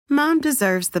Mom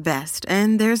deserves the best,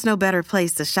 and there's no better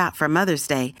place to shop for Mother's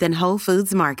Day than Whole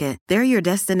Foods Market. They're your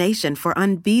destination for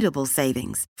unbeatable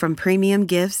savings, from premium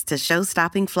gifts to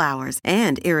show-stopping flowers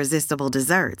and irresistible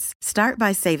desserts. Start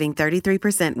by saving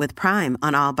 33% with Prime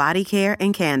on all body care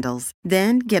and candles.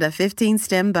 Then get a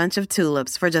 15-stem bunch of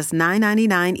tulips for just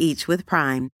 $9.99 each with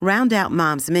Prime. Round out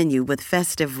Mom's menu with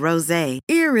festive rosé,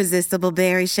 irresistible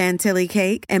berry chantilly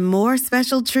cake, and more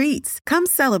special treats. Come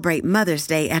celebrate Mother's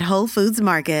Day at Whole Foods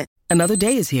Market. Another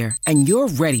day is here, and you're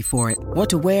ready for it. What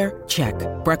to wear? Check.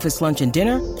 Breakfast, lunch, and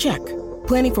dinner? Check.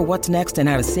 Planning for what's next and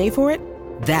how to save for it?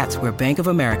 That's where Bank of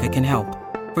America can help.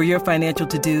 For your financial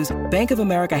to-dos, Bank of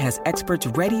America has experts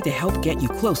ready to help get you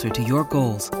closer to your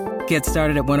goals. Get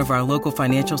started at one of our local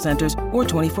financial centers or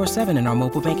 24/7 in our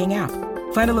mobile banking app.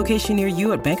 Find a location near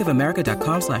you at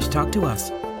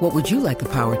bankofamerica.com/talktous. What would you like the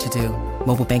power to do?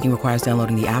 Mobile banking requires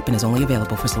downloading the app and is only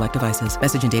available for select devices.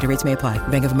 Message and data rates may apply.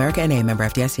 Bank of America N.A., member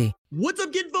FDIC. What's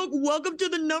up, kid folk? Welcome to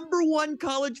the #1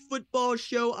 college football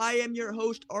show. I am your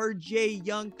host, RJ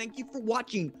Young. Thank you for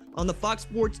watching on the Fox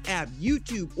Sports app,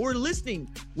 YouTube, or listening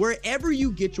wherever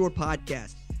you get your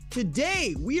podcast.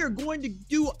 Today, we are going to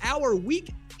do our Week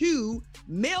 2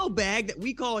 mailbag that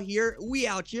we call here, We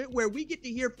Out You, where we get to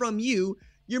hear from you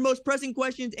your most pressing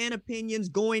questions and opinions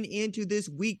going into this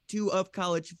Week 2 of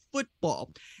college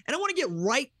football. And I want to get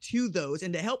right to those.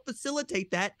 And to help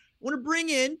facilitate that, I want to bring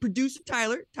in producer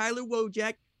Tyler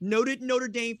Wojak, noted Notre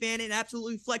Dame fan, and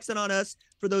absolutely flexing on us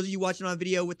for those of you watching on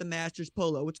video with the Masters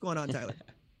polo. What's going on, Tyler?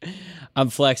 I'm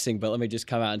flexing, but let me just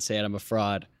come out and say it. I'm a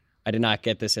fraud. I did not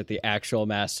get this at the actual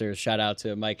Masters. Shout out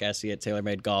to Mike Essie at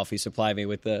TaylorMade Golf. He supplied me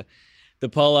with the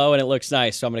polo, and it looks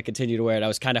nice, so I'm going to continue to wear it. I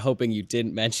was kind of hoping you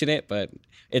didn't mention it, but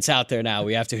it's out there now.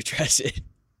 We have to address it.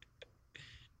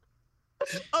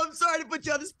 I'm sorry to put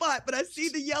you on the spot, but I see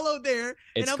the yellow there,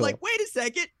 and I'm cool. Like, wait a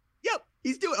second. Yep,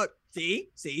 he's doing it.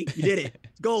 See, you did it.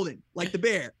 It's golden, like the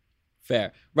bear.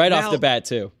 Fair. Right off the bat,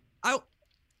 too.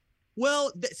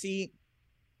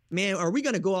 Man, are we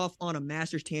going to go off on a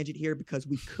Masters tangent here? Because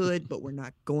we could, but we're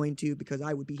not going to, because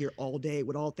I would be here all day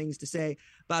with all things to say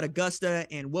about Augusta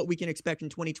and what we can expect in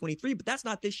 2023. But that's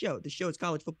not this show. This show is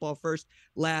college football first,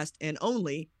 last, and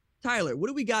only. Tyler, what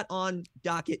do we got on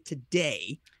docket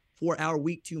today for our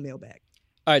Week 2 mailbag?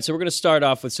 All right, so we're going to start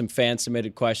off with some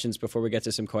fan-submitted questions before we get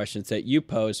to some questions that you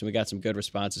posed, and we got some good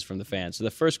responses from the fans. So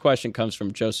the first question comes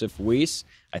from Joseph Weiss.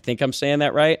 I think I'm saying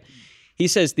that right. He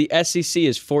says the SEC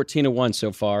is 14-1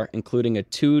 so far, including a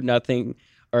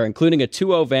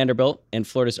 2-0 Vanderbilt and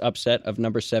Florida's upset of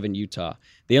number 7 Utah.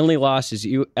 The only loss is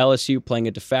LSU playing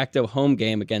a de facto home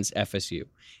game against FSU.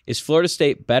 Is Florida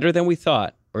State better than we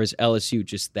thought, or is LSU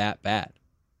just that bad?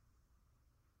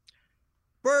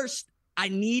 First, I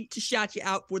need to shout you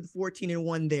out for the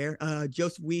 14-1 there.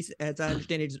 Joseph Weiss, as I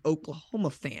understand it, is an Oklahoma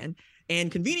fan, and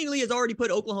conveniently has already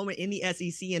put Oklahoma in the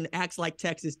SEC and acts like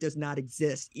Texas does not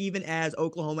exist, even as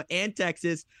Oklahoma and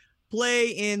Texas play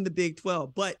in the Big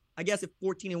 12. But I guess if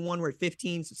 14-1, we're at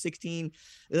 15, so 16.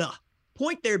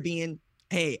 Point there being,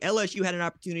 hey, LSU had an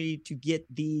opportunity to get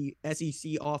the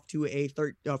SEC off to a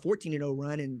 14-0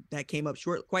 run, and that came up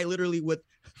short, quite literally with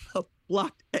a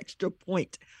blocked extra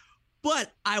point.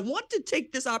 But I want to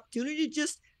take this opportunity to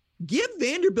just give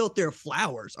Vanderbilt their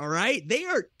flowers, all right? They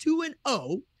are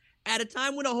 2-0 at a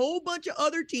time when a whole bunch of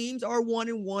other teams are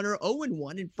 1-1 or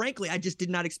 0-1. And frankly, I just did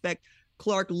not expect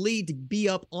Clark Lee to be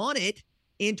up on it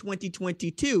in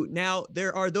 2022. Now,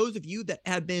 there are those of you that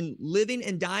have been living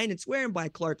and dying and swearing by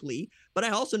Clark Lee, but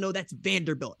I also know that's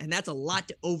Vanderbilt, and that's a lot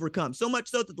to overcome. So much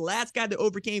so that the last guy that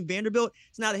overcame Vanderbilt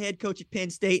is now the head coach at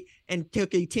Penn State and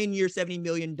took a 10-year, $70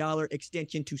 million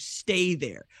extension to stay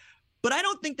there. But I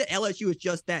don't think that LSU is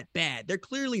just that bad. They're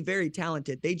clearly very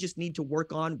talented. They just need to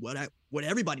work on what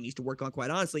everybody needs to work on, quite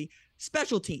honestly,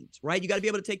 special teams, right? You got to be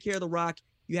able to take care of the rock.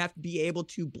 You have to be able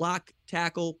to block,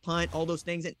 tackle, punt, all those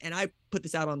things. And I put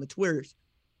this out on the Twitters.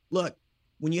 Look,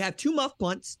 when you have 2 muff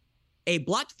punts, a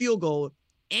blocked field goal,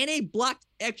 and a blocked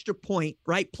extra point,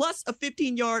 right, plus a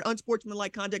 15-yard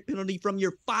unsportsmanlike conduct penalty from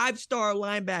your 5-star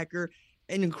linebacker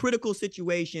in a critical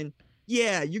situation,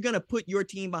 yeah, you're going to put your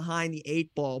team behind the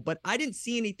 8 ball. But I didn't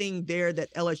see anything there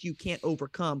that LSU can't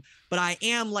overcome. But I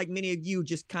am, like many of you,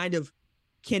 just kind of,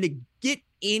 can it get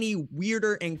any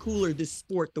weirder and cooler, this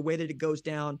sport, the way that it goes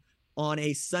down on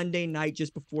a Sunday night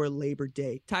just before Labor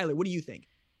Day? Tyler, what do you think?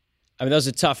 I mean, that was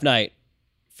a tough night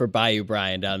for Bayou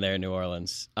Brian down there in New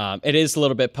Orleans. It is a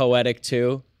little bit poetic,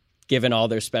 too, given all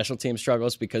their special team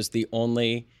struggles, because the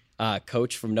only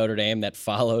coach from Notre Dame that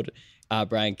followed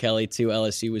Brian Kelly to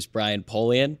LSU was Brian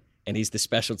Polian, and he's the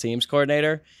special teams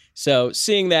coordinator. So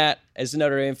seeing that as a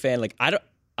Notre Dame fan, like I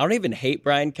don't even hate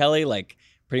Brian Kelly. Like,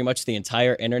 pretty much the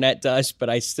entire internet does, but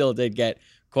I still did get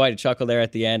quite a chuckle there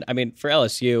at the end. I mean, for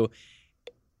LSU,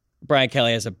 Brian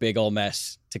Kelly has a big old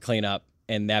mess to clean up,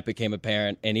 and that became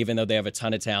apparent. And even though they have a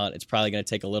ton of talent, it's probably going to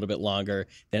take a little bit longer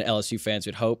than LSU fans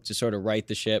would hope to sort of right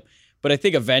the ship. But I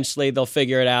think eventually they'll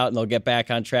figure it out and they'll get back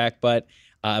on track, but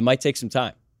it might take some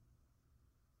time.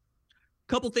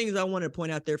 Couple things I wanted to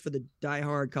point out there for the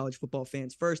diehard college football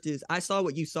fans. First is I saw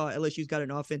what you saw. LSU's got an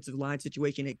offensive line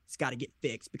situation. It's got to get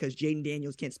fixed because Jaden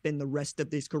Daniels can't spend the rest of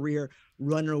his career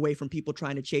running away from people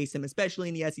trying to chase him, especially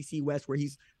in the SEC West where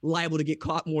he's liable to get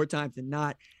caught more times than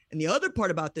not. And the other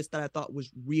part about this that I thought was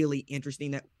really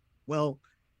interesting that, well,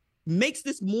 makes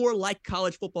this more like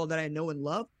college football that I know and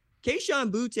love.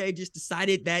 Kayshon Boutte just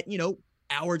decided that,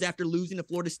 hours after losing to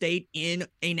Florida State in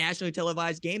a nationally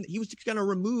televised game, that he was just going to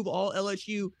remove all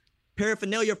LSU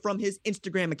paraphernalia from his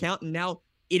Instagram account, and now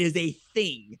it is a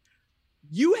thing.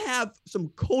 You have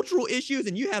some cultural issues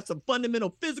and you have some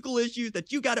fundamental physical issues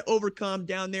that you got to overcome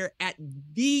down there at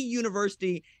the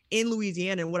university in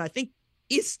Louisiana, and what I think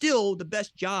is still the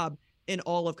best job in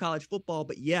all of college football.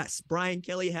 But yes, Brian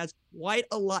Kelly has quite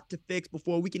a lot to fix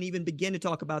before we can even begin to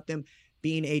talk about them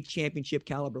being a championship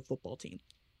caliber football team.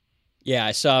 Yeah,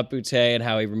 I saw Boutte and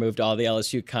how he removed all the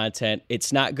LSU content.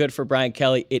 It's not good for Brian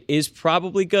Kelly. It is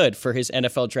probably good for his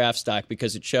NFL draft stock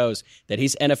because it shows that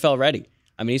he's NFL ready.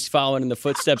 I mean, he's following in the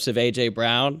footsteps of A.J.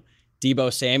 Brown.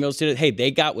 Debo Samuels did it. Hey, they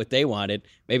got what they wanted.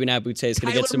 Maybe now Boutte is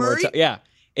going to get some more time. Yeah,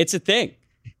 it's a thing.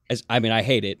 I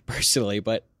hate it personally,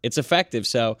 but it's effective,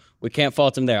 so we can't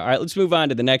fault him there. All right, let's move on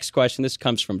to the next question. This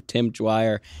comes from Tim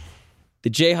Dwyer. The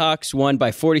Jayhawks won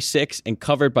by 46 and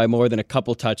covered by more than a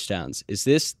couple touchdowns. Is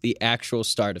this the actual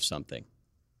start of something?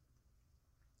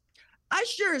 I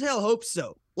sure as hell hope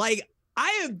so. Like, I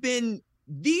have been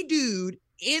the dude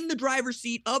in the driver's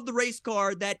seat of the race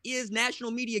car that is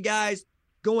national media guys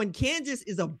going, Kansas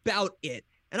is about it.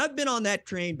 And I've been on that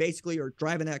train basically, or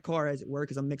driving that car as it were,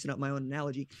 because I'm mixing up my own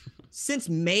analogy, since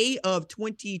May of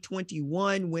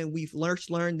 2021 when we first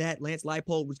learned that Lance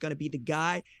Leipold was going to be the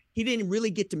guy. He didn't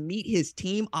really get to meet his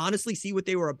team, honestly, see what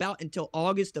they were about until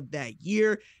August of that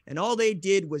year. And all they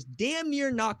did was damn near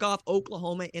knock off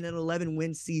Oklahoma in an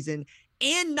 11-win season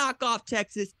and knock off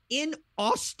Texas in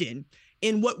Austin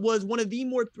in what was one of the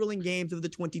more thrilling games of the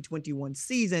 2021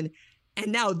 season.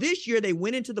 And now this year they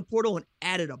went into the portal and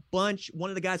added a bunch. One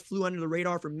of the guys flew under the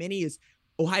radar for many is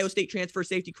Ohio State transfer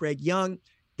safety Craig Young.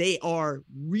 They are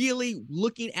really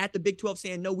looking at the Big 12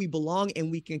 saying, no, we belong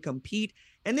and we can compete.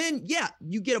 And then, yeah,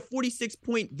 you get a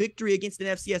 46-point victory against an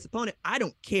FCS opponent. I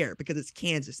don't care because it's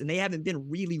Kansas, and they haven't been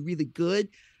really, really good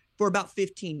for about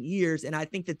 15 years. And I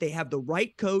think that they have the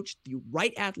right coach, the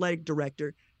right athletic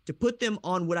director to put them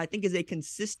on what I think is a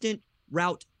consistent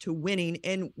route to winning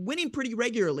and winning pretty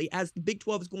regularly as the Big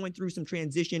 12 is going through some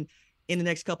transition in the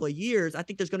next couple of years. I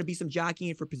think there's going to be some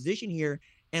jockeying for position here.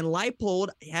 And Leipold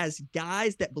has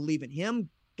guys that believe in him,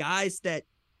 guys that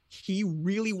he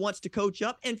really wants to coach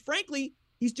up. And frankly,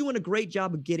 he's doing a great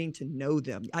job of getting to know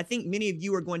them. I think many of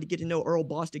you are going to get to know Earl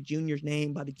Bostick Jr.'s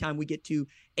name by the time we get to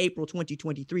April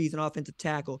 2023. He's an offensive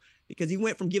tackle because he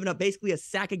went from giving up basically a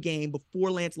sack a game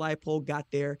before Lance Leipold got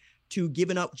there to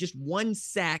giving up just one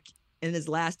sack in his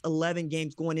last 11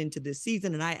 games going into this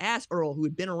season. And I asked Earl, who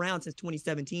had been around since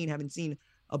 2017, having seen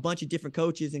a bunch of different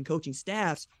coaches and coaching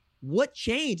staffs, what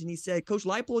changed? And he said, Coach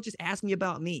Leipold just asked me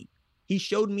about me. He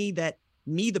showed me that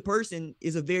me, the person,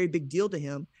 is a very big deal to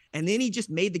him. And then he just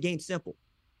made the game simple.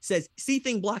 Says, see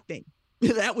thing, block thing.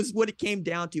 That was what it came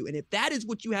down to. And if that is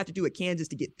what you have to do at Kansas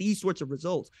to get these sorts of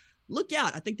results, look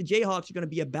out. I think the Jayhawks are going to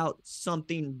be about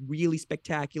something really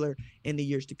spectacular in the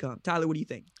years to come. Tyler, what do you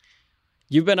think?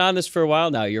 You've been on this for a while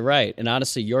now. You're right. And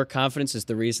honestly, your confidence is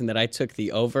the reason that I took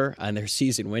the over on their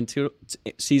season win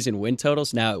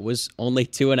totals. Now, it was only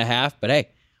 2.5, but hey,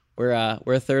 we're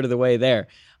a third of the way there.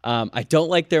 I don't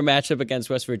like their matchup against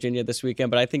West Virginia this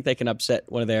weekend, but I think they can upset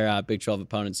one of their Big 12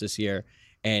 opponents this year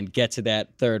and get to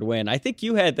that third win. I think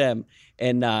you had them,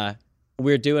 and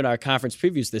we're doing our conference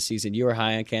previews this season. You were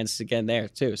high on Kansas again there,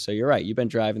 too. So you're right. You've been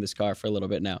driving this car for a little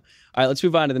bit now. All right, let's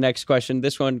move on to the next question.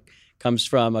 This one comes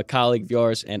from a colleague of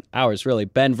yours and ours, really,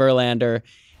 Ben Verlander.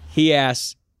 He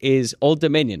asks, is Old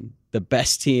Dominion the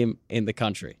best team in the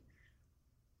country?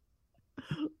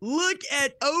 Look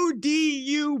at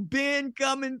ODU Ben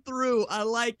coming through. I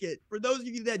like it. For those of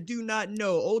you that do not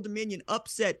know, Old Dominion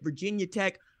upset Virginia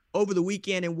Tech over the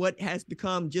weekend in what has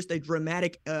become just a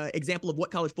dramatic example of what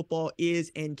college football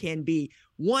is and can be.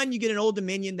 One, you get an Old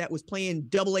Dominion that was playing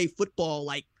AA football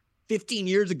like 15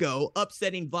 years ago,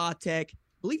 upsetting Va Tech.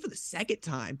 believe, for the second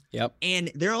time. Yep.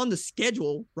 And they're on the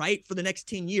schedule, right, for the next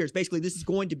 10 years. Basically, this is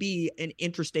going to be an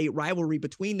interstate rivalry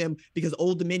between them because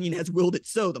Old Dominion has willed it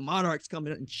so. The Monarchs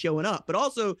coming and showing up. But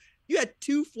also, you had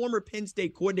two former Penn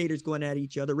State coordinators going at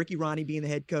each other. Ricky Ronnie being the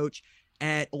head coach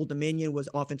at Old Dominion, was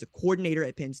offensive coordinator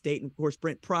at Penn State. And, of course,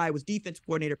 Brent Pry was defensive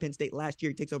coordinator at Penn State last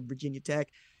year. He takes over Virginia Tech.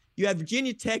 You have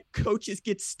Virginia Tech coaches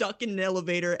get stuck in an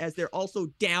elevator as they're also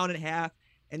down at half.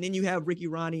 And then you have Ricky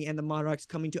Ronnie and the Monarchs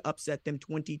coming to upset them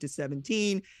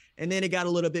 20-17. And then it got a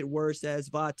little bit worse as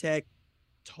Vatek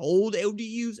told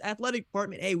ODU's athletic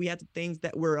department, hey, we had some things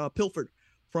that were pilfered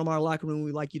from our locker room.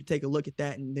 We'd like you to take a look at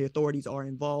that. And the authorities are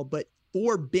involved. But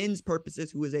for Ben's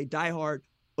purposes, who is a diehard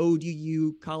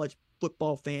ODU college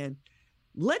football fan,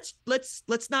 let's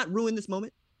not ruin this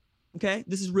moment. Okay,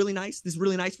 this is really nice. This is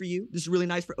really nice for you. This is really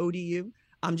nice for ODU.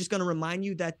 I'm just going to remind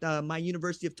you that my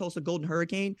University of Tulsa Golden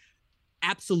Hurricane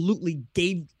absolutely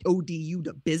gave ODU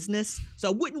the business. So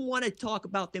I wouldn't want to talk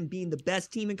about them being the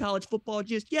best team in college football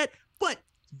just yet, but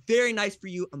very nice for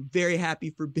you. I'm very happy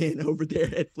for Ben over there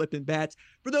at Flippin' Bats.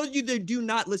 For those of you that do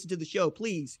not listen to the show,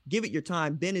 please give it your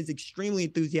time. Ben is extremely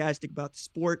enthusiastic about the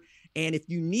sport. And if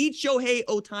you need Shohei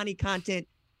Ohtani content,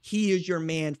 he is your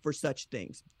man for such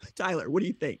things. Tyler, what do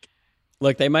you think?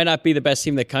 Look, they might not be the best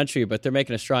team in the country, but they're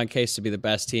making a strong case to be the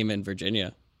best team in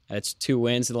Virginia. That's 2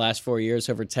 wins in the last 4 years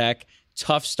over Tech.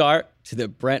 Tough start to the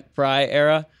Brent Pry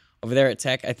era over there at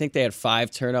Tech. I think they had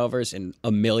 5 turnovers and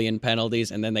 1 million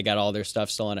penalties, and then they got all their stuff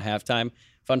stolen at halftime.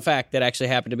 Fun fact, that actually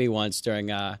happened to me once during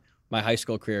my high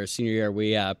school career. Senior year,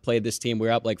 we played this team. We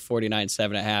were up like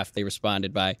 49-7 at half. They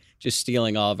responded by just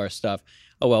stealing all of our stuff.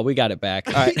 Oh, well, we got it back.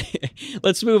 All right,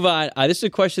 let's move on. This is a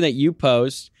question that you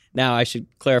posed. Now, I should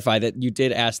clarify that you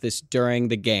did ask this during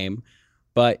the game,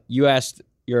 but you asked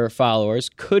your followers,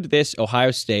 could this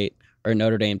Ohio State or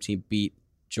Notre Dame team beat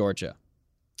Georgia?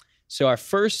 So our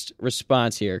first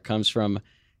response here comes from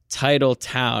Title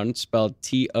Town, spelled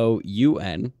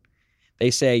Toun.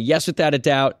 They say, yes, without a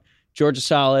doubt, Georgia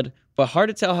solid, but hard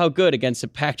to tell how good against a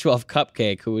Pac-12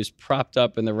 cupcake who was propped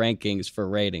up in the rankings for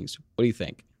ratings. What do you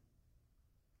think?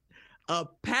 A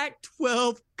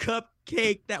Pac-12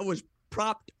 cupcake that was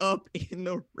propped up in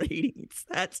the ratings.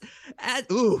 That's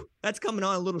coming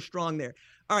on a little strong there.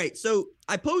 All right, so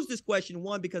I posed this question,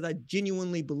 one, because I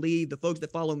genuinely believe the folks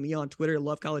that follow me on Twitter,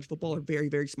 love college football, are very,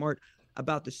 very smart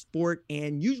about the sport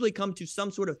and usually come to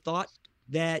some sort of thought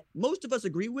that most of us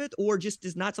agree with or just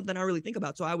is not something I really think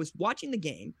about. So I was watching the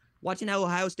game, watching how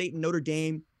Ohio State and Notre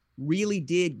Dame really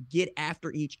did get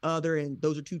after each other, and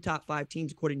those are 2 top 5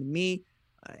 teams according to me.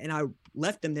 And I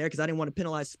left them there because I didn't want to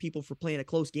penalize people for playing a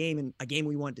close game and a game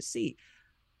we wanted to see.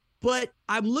 But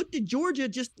I looked at Georgia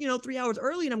just, 3 hours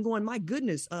early, and I'm going, my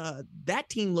goodness, that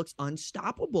team looks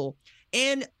unstoppable.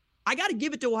 And I got to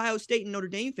give it to Ohio State and Notre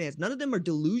Dame fans. None of them are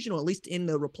delusional, at least in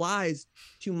the replies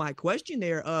to my question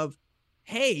there of,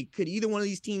 hey, could either one of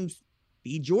these teams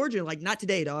be Georgia? Like, not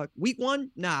today, dog. Week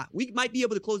 1, nah. We might be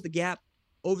able to close the gap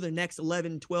over the next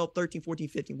 11, 12, 13, 14,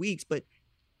 15 weeks, but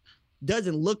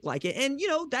doesn't look like it. And,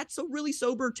 that's a really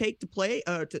sober take to play,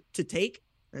 to take.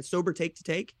 A sober take to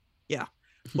take. Yeah.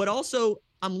 But also,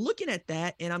 I'm looking at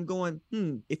that and I'm going,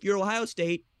 if you're Ohio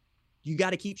State, you got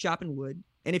to keep shopping wood.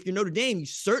 And if you're Notre Dame, you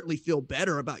certainly feel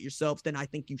better about yourselves than I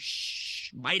think you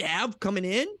might have coming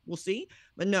in. We'll see.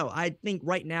 But no, I think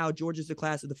right now, Georgia's the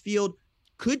class of the field.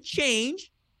 Could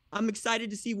change. I'm excited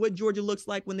to see what Georgia looks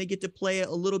like when they get to play a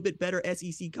little bit better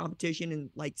SEC competition and,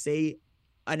 like, say,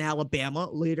 an Alabama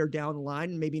later down the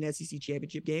line, maybe an SEC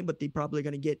championship game, but they're probably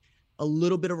going to get a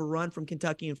little bit of a run from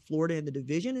Kentucky and Florida in the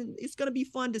division. And it's going to be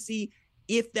fun to see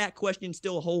if that question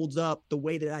still holds up the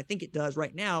way that I think it does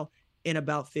right now in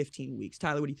about 15 weeks.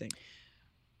 Tyler, what do you think?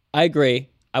 I agree.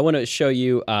 I want to show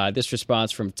you this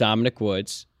response from Dominic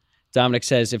Woods. Dominic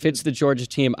says, if it's the Georgia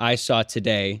team I saw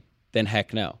today, then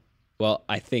heck no. Well,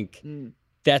 I think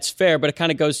that's fair, but it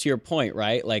kind of goes to your point,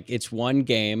 right? Like, it's one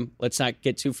game. Let's not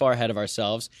get too far ahead of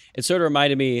ourselves. It sort of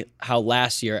reminded me how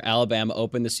last year Alabama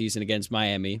opened the season against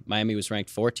Miami. Miami was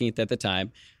ranked 14th at the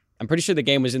time. I'm pretty sure the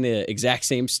game was in the exact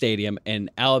same stadium,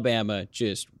 and Alabama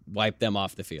just wiped them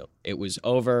off the field. It was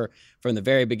over from the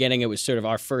very beginning. It was sort of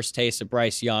our first taste of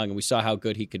Bryce Young, and we saw how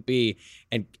good he could be.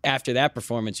 And after that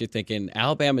performance, you're thinking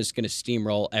Alabama's going to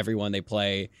steamroll everyone they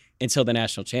play until the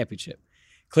national championship.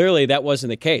 Clearly, that wasn't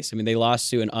the case. I mean, they lost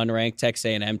to an unranked Texas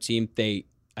A&M team.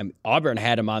 Auburn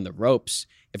had them on the ropes.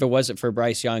 If it wasn't for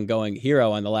Bryce Young going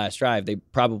hero on the last drive,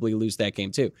 they'd probably lose that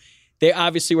game too. They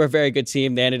obviously were a very good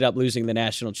team. They ended up losing the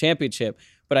national championship.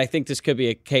 But I think this could be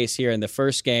a case here in the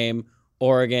first game.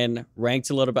 Oregon ranked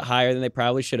a little bit higher than they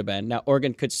probably should have been. Now,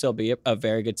 Oregon could still be a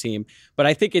very good team. But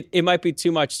I think it might be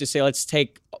too much to say, let's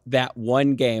take that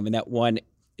one game and that one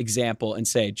example and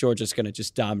say Georgia's going to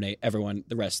just dominate everyone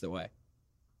the rest of the way.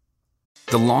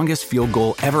 The longest field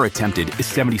goal ever attempted is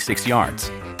 76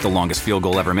 yards. The longest field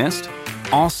goal ever missed?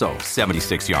 Also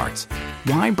 76 yards.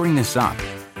 Why bring this up?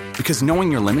 Because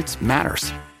knowing your limits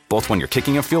matters, both when you're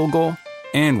kicking a field goal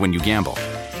and when you gamble.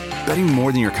 Betting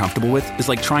more than you're comfortable with is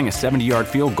like trying a 70-yard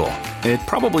field goal. It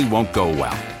probably won't go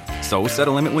well. So set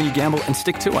a limit when you gamble and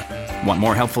stick to it. Want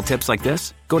more helpful tips like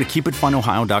this? Go to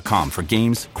keepitfunohio.com for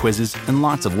games, quizzes, and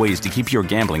lots of ways to keep your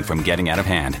gambling from getting out of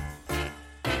hand.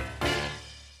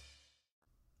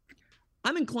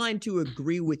 I'm inclined to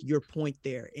agree with your point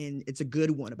there, and it's a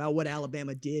good one about what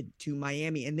Alabama did to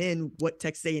Miami and then what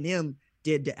Texas A&M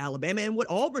did to Alabama and what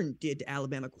Auburn did to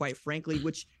Alabama, quite frankly,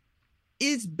 which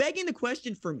is begging the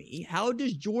question for me, how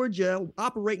does Georgia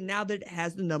operate now that it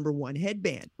has the number one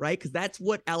headband, right? Because that's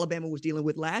what Alabama was dealing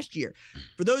with last year.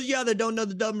 For those of y'all that don't know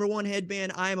the number one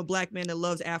headband, I am a black man that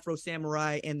loves Afro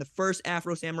Samurai, and the first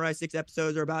Afro Samurai 6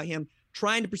 episodes are about him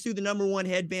trying to pursue the number one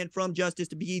headband from Justice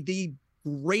to be the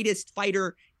greatest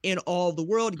fighter in all the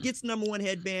world, gets the number one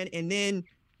headband, and then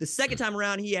the second time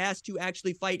around, he asked to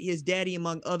actually fight his daddy,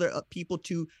 among other people,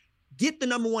 to get the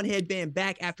number one headband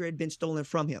back after it had been stolen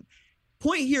from him.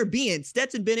 Point here being,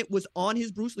 Stetson Bennett was on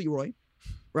his Bruce Leroy,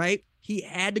 right? He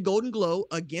had the Golden Glow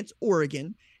against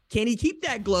Oregon. Can he keep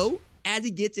that glow as he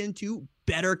gets into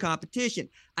better competition?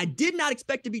 I did not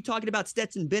expect to be talking about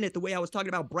Stetson Bennett the way I was talking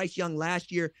about Bryce Young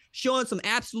last year, showing some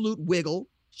absolute wiggle,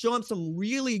 showing some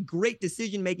really great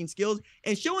decision-making skills,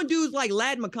 and showing dudes like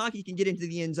Ladd McConkey can get into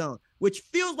the end zone, which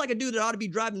feels like a dude that ought to be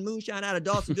driving moonshine out of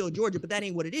Dawsonville, Georgia, but that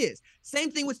ain't what it is. Same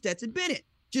thing with Stetson Bennett.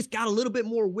 Just got a little bit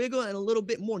more wiggle and a little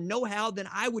bit more know-how than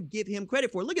I would give him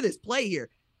credit for. Look at this play here.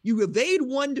 You evade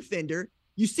one defender,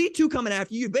 you see two coming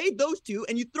after you, evade those two,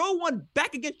 and you throw one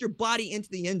back against your body into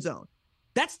the end zone.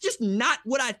 That's just not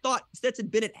what I thought Stetson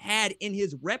Bennett had in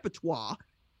his repertoire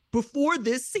before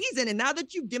this season. And now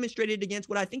that you've demonstrated against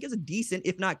what I think is a decent,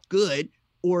 if not good,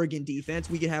 Oregon defense,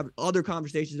 we could have other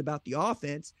conversations about the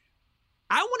offense.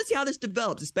 I want to see how this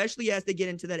develops, especially as they get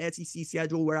into that SEC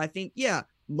schedule where I think, yeah,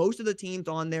 most of the teams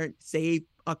on there, save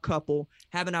a couple,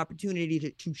 have an opportunity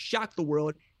to shock the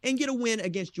world and get a win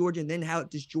against Georgia. And then how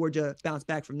does Georgia bounce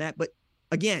back from that? But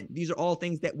again, these are all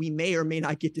things that we may or may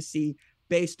not get to see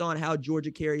based on how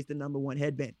Georgia carries the number one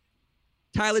headband.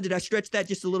 Tyler, did I stretch that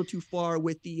just a little too far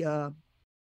with the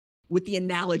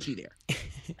analogy there?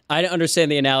 I don't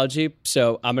understand the analogy,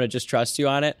 so I'm going to just trust you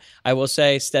on it. I will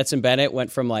say Stetson Bennett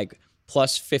went from like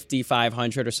plus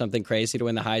 5,500 or something crazy to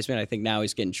win the Heisman. I think now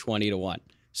he's getting 20-1.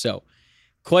 So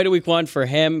quite a week one for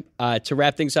him. To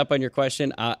wrap things up on your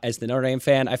question, as the Notre Dame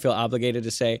fan, I feel obligated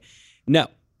to say, no,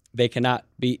 they cannot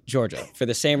beat Georgia. For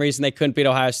the same reason they couldn't beat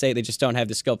Ohio State, they just don't have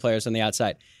the skilled players on the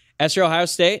outside. As for Ohio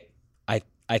State,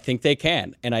 I think they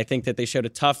can. And I think that they showed a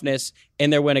toughness in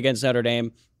their win against Notre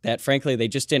Dame that, frankly, they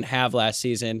just didn't have last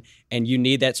season. And you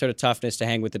need that sort of toughness to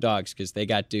hang with the Dogs because they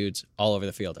got dudes all over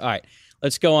the field. All right,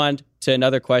 let's go on to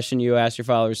another question you asked your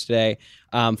followers today.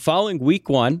 Following week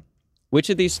one, which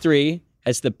of these three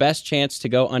has the best chance to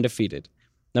go undefeated?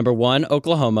 Number 1,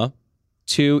 Oklahoma.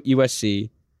 2, USC.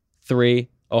 3,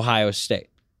 Ohio State.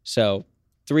 So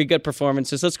 3 good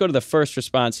performances. Let's go to the first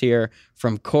response here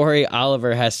from Corey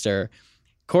Oliver Hester.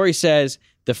 Corey says,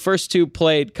 the first 2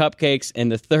 played cupcakes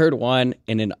and the third one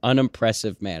in an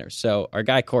unimpressive manner. So our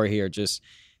guy Corey here just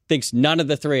thinks none of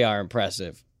the 3 are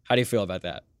impressive. How do you feel about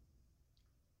that?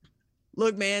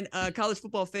 Look, man, college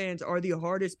football fans are the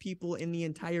hardest people in the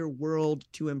entire world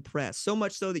to impress. So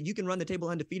much so that you can run the table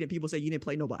undefeated. People say you didn't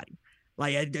play nobody.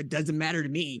 Like, it doesn't matter to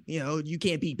me. You know, you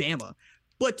can't beat Bama.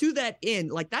 But to that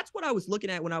end, like, that's what I was looking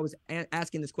at when I was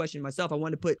asking this question myself. I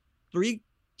wanted to put 3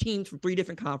 teams from 3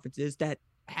 different conferences that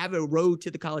have a road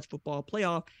to the college football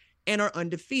playoff and are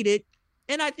undefeated.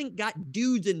 And I think got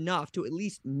dudes enough to at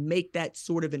least make that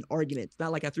sort of an argument. It's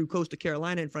not like I threw Coastal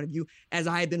Carolina in front of you, as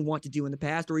I have been wont to do in the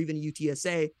past, or even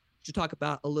UTSA, which we'll talk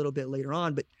about a little bit later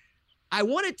on. But I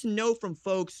wanted to know from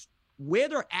folks where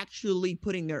they're actually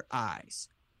putting their eyes,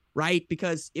 right?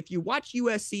 Because if you watch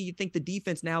USC, you think the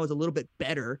defense now is a little bit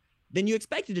better than you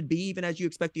expected it to be, even as you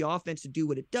expect the offense to do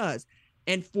what it does.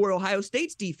 And for Ohio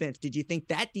State's defense, did you think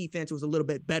that defense was a little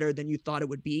bit better than you thought it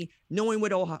would be, knowing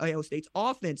what Ohio State's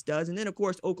offense does? And then, of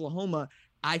course, Oklahoma,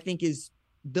 I think, is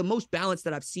the most balanced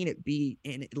that I've seen it be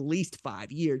in at least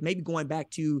 5 years, maybe going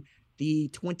back to the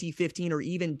 2015 or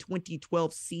even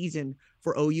 2012 season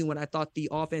for OU, when I thought the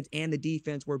offense and the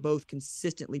defense were both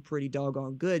consistently pretty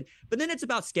doggone good. But then it's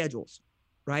about schedules,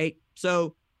 right?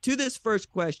 So to this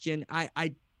first question,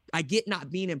 I get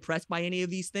not being impressed by any of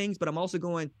these things, but I'm also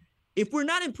going, if we're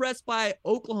not impressed by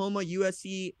Oklahoma,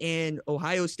 USC, and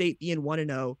Ohio State being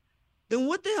 1-0, then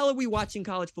what the hell are we watching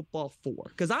college football for?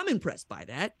 Because I'm impressed by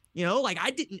that. Like I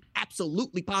didn't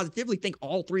absolutely positively think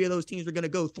all three of those teams are going to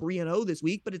go 3-0 this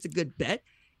week, but it's a good bet.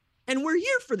 And we're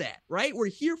here for that, right? We're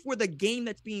here for the game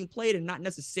that's being played and not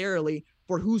necessarily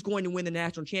for who's going to win the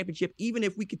national championship, even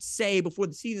if we could say before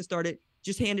the season started,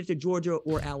 just hand it to Georgia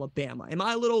or Alabama. Am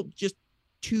I a little just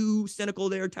too cynical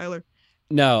there, Tyler?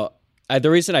 No. The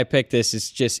reason I picked this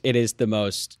is just it is the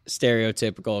most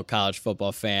stereotypical college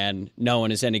football fan. No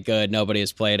one is any good. Nobody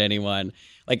has played anyone.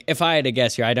 Like, if I had to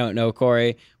guess here, I don't know,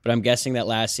 Corey, but I'm guessing that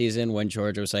last season when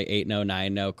Georgia was like 8-0,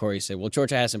 9-0, Corey said, well,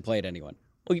 Georgia hasn't played anyone.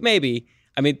 Well, maybe.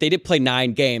 I mean, they did play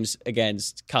 9 games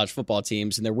against college football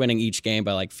teams, and they're winning each game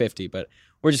by like 50, but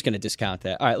we're just going to discount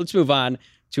that. All right, let's move on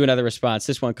to another response.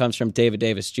 This one comes from David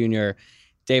Davis Jr.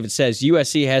 David says,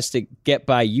 USC has to get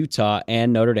by Utah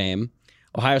and Notre Dame.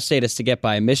 Ohio State has to get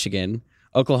by Michigan.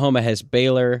 Oklahoma has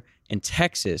Baylor and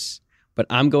Texas, but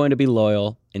I'm going to be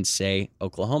loyal and say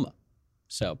Oklahoma.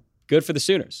 So good for the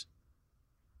Sooners.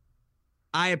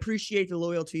 I appreciate the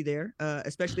loyalty there,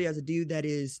 especially as a dude that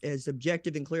is as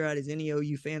objective and clear-eyed as any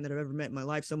OU fan that I've ever met in my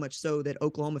life, so much so that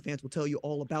Oklahoma fans will tell you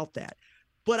all about that.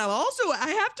 But I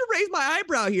have to raise my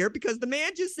eyebrow here because the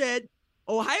man just said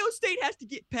Ohio State has to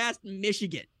get past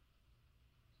Michigan.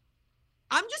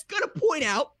 I'm just going to point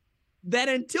out that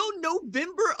until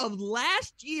November of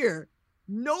last year,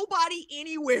 nobody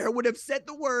anywhere would have said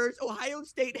the words Ohio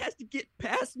State has to get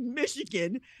past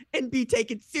Michigan and be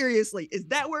taken seriously. Is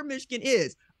that where Michigan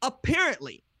is?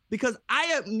 Apparently, because I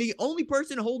am the only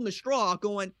person holding the straw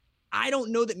going, I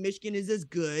don't know that Michigan is as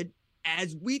good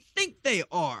as we think they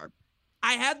are.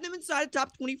 I have them inside the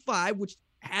top 25, which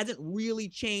hasn't really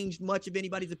changed much of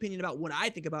anybody's opinion about what I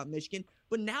think about Michigan,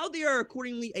 but now they are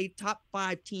accordingly a top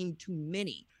 5 team to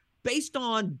many, based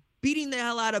on beating the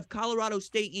hell out of Colorado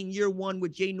State in year 1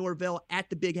 with Jay Norvell at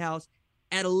the Big House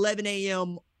at 11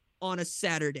 a.m. on a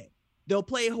Saturday. They'll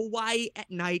play Hawaii at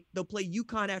night. They'll play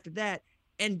UConn after that.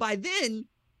 And by then,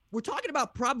 we're talking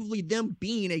about probably them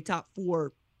being a top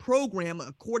 4 program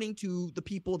according to the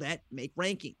people that make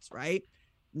rankings, right?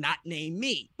 Not name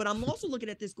me. But I'm also looking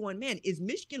at this going, man, is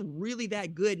Michigan really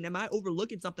that good? And am I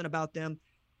overlooking something about them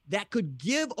that could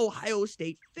give Ohio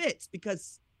State fits?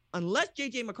 Because unless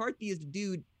J.J. McCarthy is the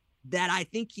dude that I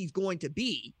think he's going to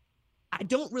be, I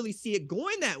don't really see it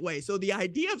going that way. So the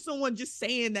idea of someone just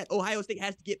saying that Ohio State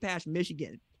has to get past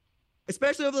Michigan,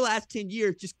 especially over the last 10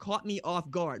 years, just caught me off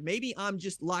guard. Maybe I'm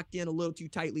just locked in a little too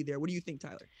tightly there. What do you think,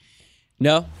 Tyler?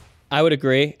 No, I would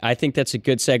agree. I think that's a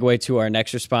good segue to our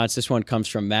next response. This one comes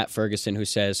from Matt Ferguson, who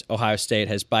says Ohio State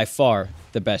has by far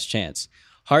the best chance.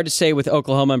 Hard to say with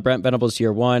Oklahoma and Brent Venables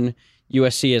year 1.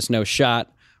 USC has no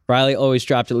shot. Riley always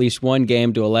dropped at least one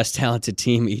game to a less talented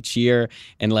team each year,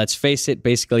 and let's face it,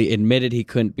 basically admitted he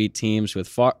couldn't beat teams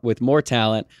with more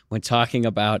talent when talking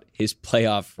about his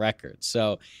playoff record.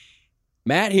 So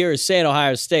Matt here is saying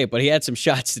Ohio State, but he had some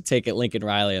shots to take at Lincoln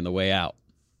Riley on the way out.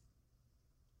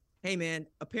 Hey, man,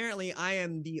 apparently I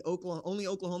am the only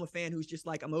Oklahoma fan who's just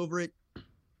like, I'm over it.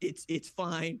 It's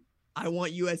fine. I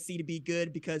want USC to be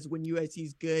good because when USC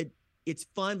is good, it's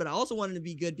fun, but I also want it to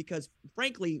be good because,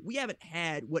 frankly, we haven't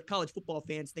had what college football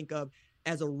fans think of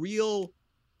as a real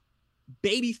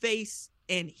babyface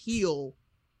and heel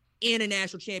in a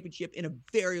national championship in a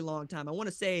very long time. I want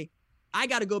to say I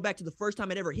got to go back to the first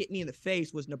time it ever hit me in the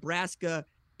face was Nebraska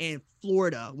and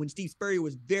Florida when Steve Spurrier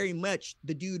was very much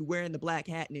the dude wearing the black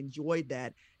hat and enjoyed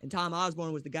that. And Tom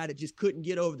Osborne was the guy that just couldn't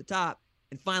get over the top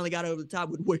and finally got over the top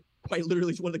with what quite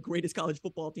literally is one of the greatest college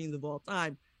football teams of all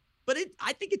time. But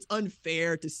I think it's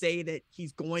unfair to say that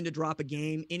he's going to drop a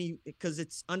game because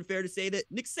it's unfair to say that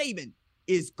Nick Saban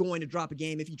is going to drop a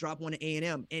game if he dropped one at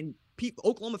A&M. And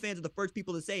Oklahoma fans are the first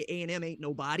people to say A&M ain't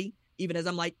nobody, even as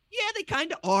I'm like, yeah, they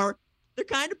kind of are. They're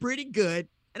kind of pretty good.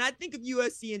 And I think of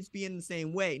USC as being the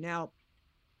same way. Now,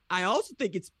 I also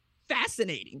think it's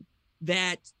fascinating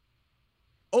that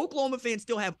Oklahoma fans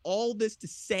still have all this to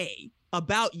say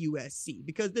about USC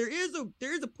because there is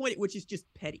a point at which it's just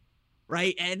petty.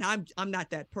 Right. And I'm not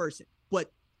that person,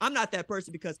 but I'm not that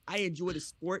person because I enjoy the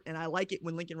sport and I like it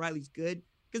when Lincoln Riley's good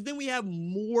because then we have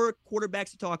more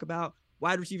quarterbacks to talk about,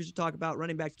 wide receivers to talk about,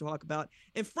 running backs to talk about.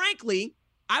 And frankly,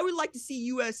 I would like to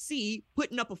see USC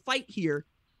putting up a fight here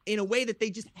in a way that they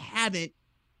just haven't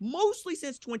mostly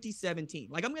since 2017.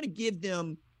 Like I'm going to give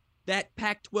them that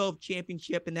Pac-12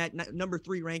 championship and that number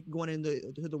 3 rank going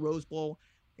into the Rose Bowl.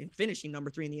 And finishing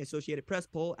number 3 in the Associated Press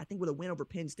poll, I think with a win over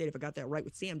Penn State, if I got that right,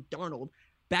 with Sam Darnold,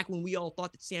 back when we all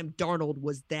thought that Sam Darnold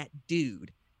was that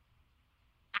dude.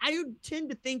 I tend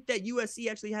to think that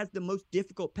USC actually has the most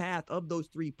difficult path of those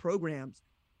 3 programs. 3 programs.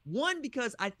 One,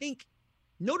 because I think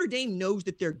Notre Dame knows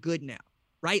that they're good now.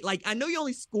 right? Like, I know you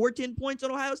only scored 10 points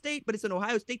on Ohio State, but it's an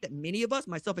Ohio State that many of us,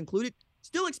 myself included,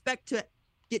 still expect to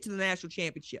get to the national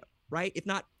championship, right? If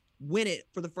not win it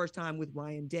for the first time with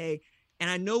Ryan Day. And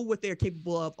I know what they're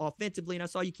capable of offensively, and I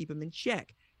saw you keep them in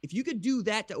check. If you could do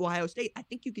that to Ohio State, I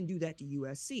think you can do that to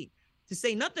USC. To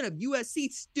say nothing of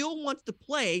USC still wants to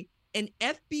play an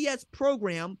FBS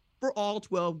program for all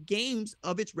 12 games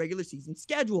of its regular season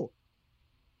schedule,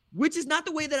 which is not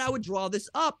the way that I would draw this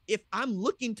up if I'm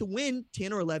looking to win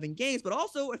 10 or 11 games, but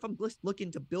also if I'm just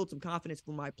looking to build some confidence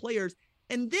for my players.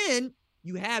 And then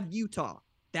you have Utah.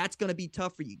 That's going to be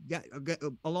tough for you,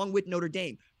 along with Notre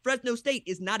Dame. Fresno State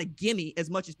is not a gimme as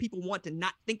much as people want to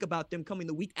not think about them coming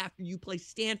the week after you play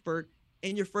Stanford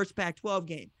in your first Pac-12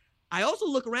 game. I also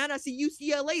look around, I see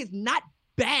UCLA is not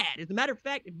bad. As a matter of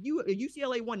fact, if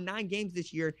UCLA won 9 games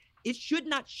this year, it should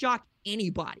not shock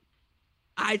anybody.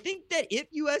 I think that if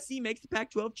USC makes the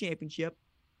Pac-12 championship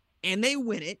and they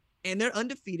win it and they're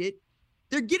undefeated,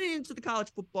 they're getting into the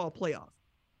college football playoff.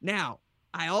 Now,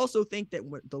 I also think that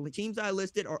the teams I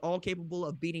listed are all capable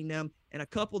of beating them, and a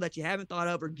couple that you haven't thought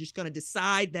of are just going to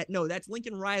decide that, no, that's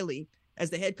Lincoln Riley as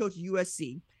the head coach of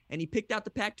USC, and he picked out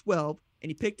the Pac-12, and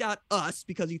he picked out us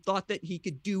because he thought that he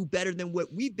could do better than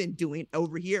what we've been doing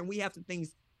over here, and we have some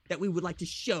things that we would like to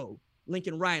show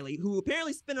Lincoln Riley, who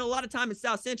apparently spending a lot of time in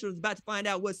South Central, is about to find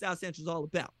out what South Central is all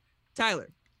about. Tyler,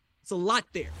 it's a lot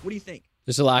there. What do you think?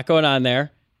 There's a lot going on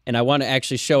there. And I want to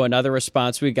actually show another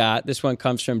response we got. This one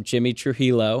comes from Jimmy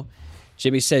Trujillo.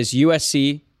 Jimmy says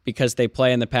USC because they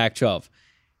play in the Pac-12.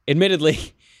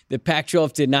 Admittedly, the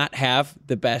Pac-12 did not have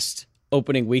the best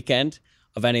opening weekend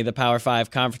of any of the Power 5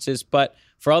 conferences. But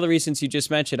for all the reasons you just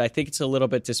mentioned, I think it's a little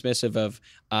bit dismissive of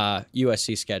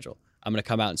USC's schedule. I'm going to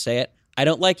come out and say it. I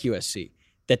don't like USC.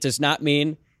 That does not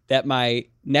mean that my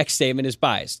next statement is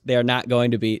biased. They are not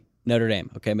going to beat Notre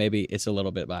Dame. Okay, maybe it's a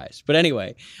little bit biased. But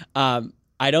anyway,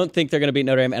 I don't think they're going to beat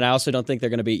Notre Dame, and I also don't think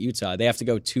they're going to beat Utah. They have to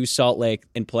go to Salt Lake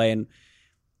and play in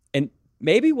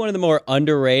maybe one of the more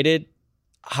underrated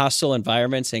hostile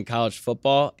environments in college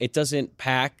football. It doesn't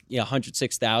pack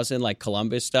 106,000 like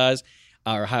Columbus does,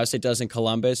 or Ohio State does in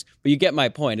Columbus, but you get my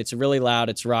point. It's really loud.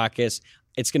 It's raucous.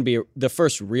 It's going to be the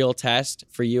first real test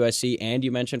for USC, and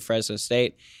you mentioned Fresno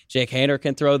State. Jake Haener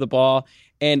can throw the ball.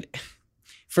 And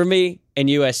for me and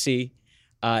USC,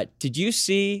 did you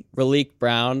see Raleek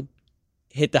Brown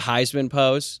hit the Heisman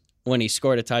pose when he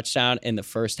scored a touchdown in the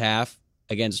first half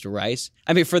against Rice?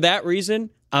 I mean, for that reason,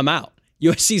 I'm out.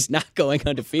 USC's not going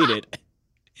undefeated.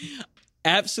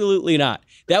 Absolutely not.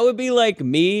 That would be like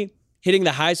me hitting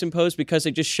the Heisman pose because I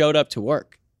just showed up to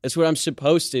work. That's what I'm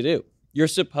supposed to do. You're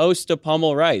supposed to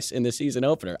pummel Rice in the season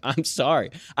opener. I'm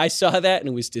sorry. I saw that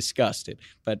and was disgusted.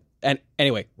 And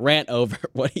anyway, rant over.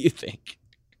 What do you think?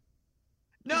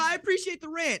 No, I appreciate the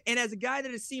rant. And as a guy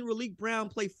that has seen Raleek Brown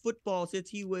play football since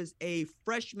he was a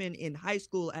freshman in high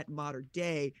school at Mater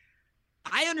Dei,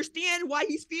 I understand why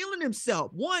he's feeling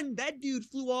himself. One, that dude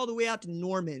flew all the way out to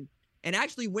Norman and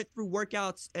actually went through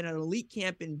workouts at an elite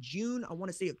camp in June, I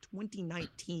want to say, of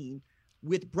 2019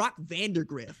 with Brock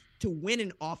Vandagriff to win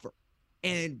an offer.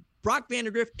 And Brock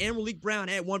Vandagriff and Raleek Brown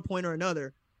at one point or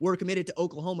another were committed to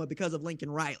Oklahoma because of Lincoln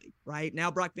Riley, right?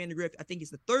 Now Brock Vandagriff, I think, is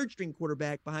the third-string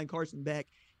quarterback behind Carson Beck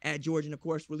at Georgia. And, of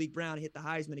course, Raleek Brown hit the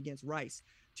Heisman against Rice.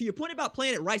 To your point about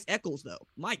playing at Rice-Eccles, though,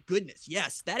 my goodness,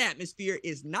 yes, that atmosphere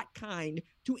is not kind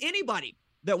to anybody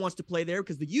that wants to play there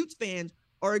because the Utes fans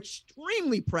are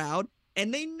extremely proud,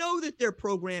 and they know that their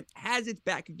program has its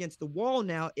back against the wall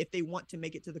now if they want to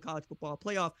make it to the college football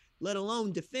playoff, let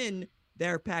alone defend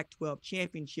their Pac-12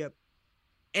 championship.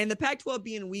 And the Pac-12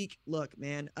 being weak, look,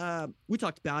 man, we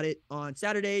talked about it on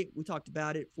Saturday. We talked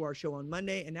about it for our show on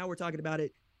Monday, and now we're talking about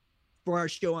it for our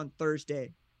show on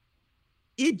Thursday.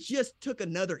 It just took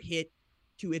another hit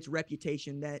to its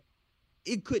reputation that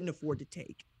it couldn't afford to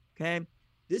take, okay?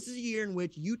 This is a year in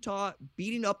which Utah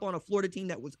beating up on a Florida team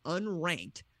that was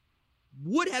unranked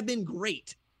would have been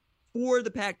great for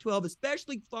the Pac-12,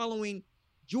 especially following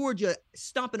Georgia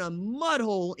stomping a mud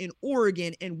hole in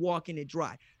Oregon and walking it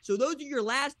dry. So those are your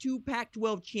last two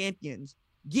Pac-12 champions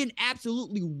getting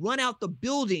absolutely run out the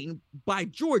building by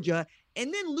Georgia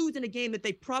and then losing a game that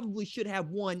they probably should have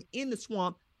won in the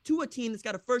swamp to a team that's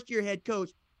got a first-year head coach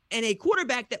and a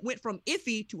quarterback that went from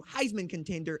iffy to Heisman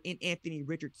contender in Anthony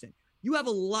Richardson. You have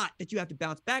a lot that you have to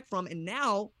bounce back from. And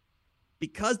now,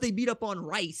 because they beat up on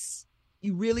Rice,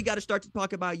 you really got to start to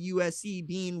talk about USC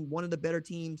being one of the better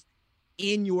teams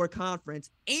in your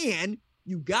conference. And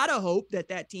you got to hope that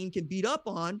that team can beat up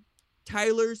on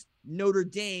Tyler's Notre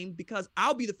Dame, because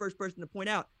I'll be the first person to point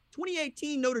out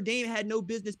 2018 Notre Dame had no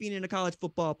business being in a college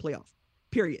football playoff,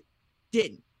 period.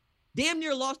 Didn't. Damn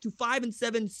near lost to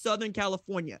 5-7 Southern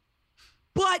California.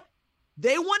 But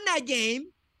they won that game,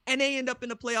 and they end up in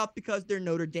the playoff because they're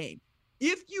Notre Dame.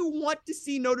 If you want to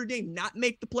see Notre Dame not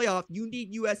make the playoff, you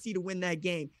need USC to win that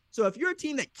game. So if you're a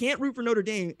team that can't root for Notre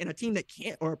Dame and a team that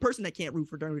can't, or a person that can't root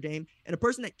for Notre Dame and a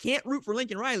person that can't root for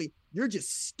Lincoln Riley, you're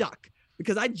just stuck.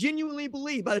 Because I genuinely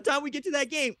believe by the time we get to that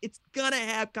game, it's going to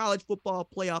have college football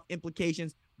playoff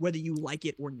implications, whether you like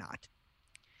it or not.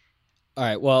 All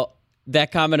right, well,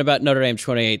 that comment about Notre Dame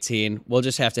 2018, we'll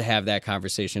just have to have that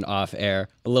conversation off air.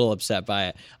 A little upset by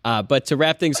it. But to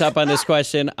wrap things up on this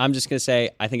question, I'm just going to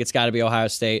say I think it's got to be Ohio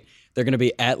State. They're going to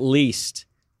be at least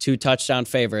 2 touchdown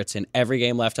favorites in every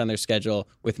game left on their schedule,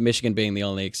 with Michigan being the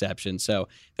only exception. So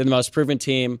they're the most proven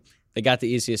team. They got the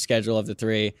easiest schedule of the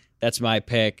 3. That's my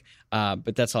pick.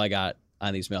 But that's all I got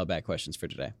on these mailbag questions for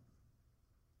today.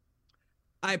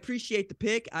 I appreciate the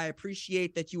pick. I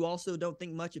appreciate that you also don't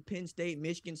think much of Penn State,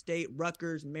 Michigan State,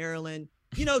 Rutgers, Maryland.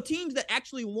 You know, teams that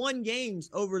actually won games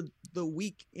over the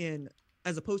weekend,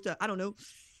 as opposed to, I don't know,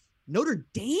 Notre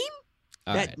Dame?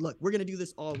 Look, we're going to do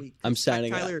this all week. I'm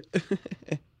signing Tyler, up.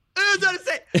 I was about to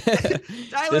say,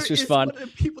 Tyler this was is fun. one of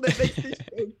the people that makes this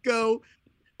show go,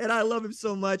 and I love him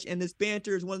so much. And this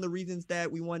banter is one of the reasons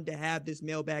that we wanted to have this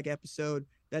mailbag episode.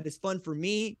 That is fun for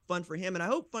me, fun for him, and I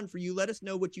hope fun for you. Let us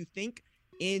know what you think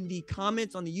in the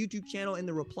comments on the YouTube channel, in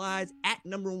the replies at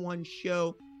 #1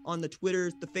 show on the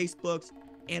Twitters, the Facebooks,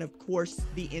 and of course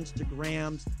the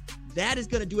Instagrams. That is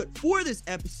going to do it for this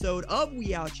episode of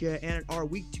We Out Here and our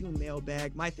Week 2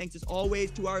 mailbag. My thanks as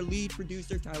always to our lead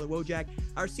producer, Tyler Wojak.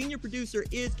 Our senior producer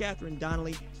is Catherine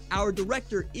Donnelly. Our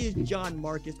director is John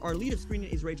Marcus. Our lead of screening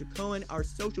is Rachel Cohen. Our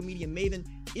social media maven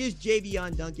is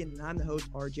Javion Duncan. And I'm the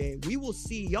host, RJ. We will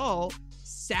see y'all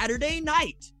Saturday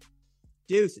night.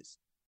 Deuces.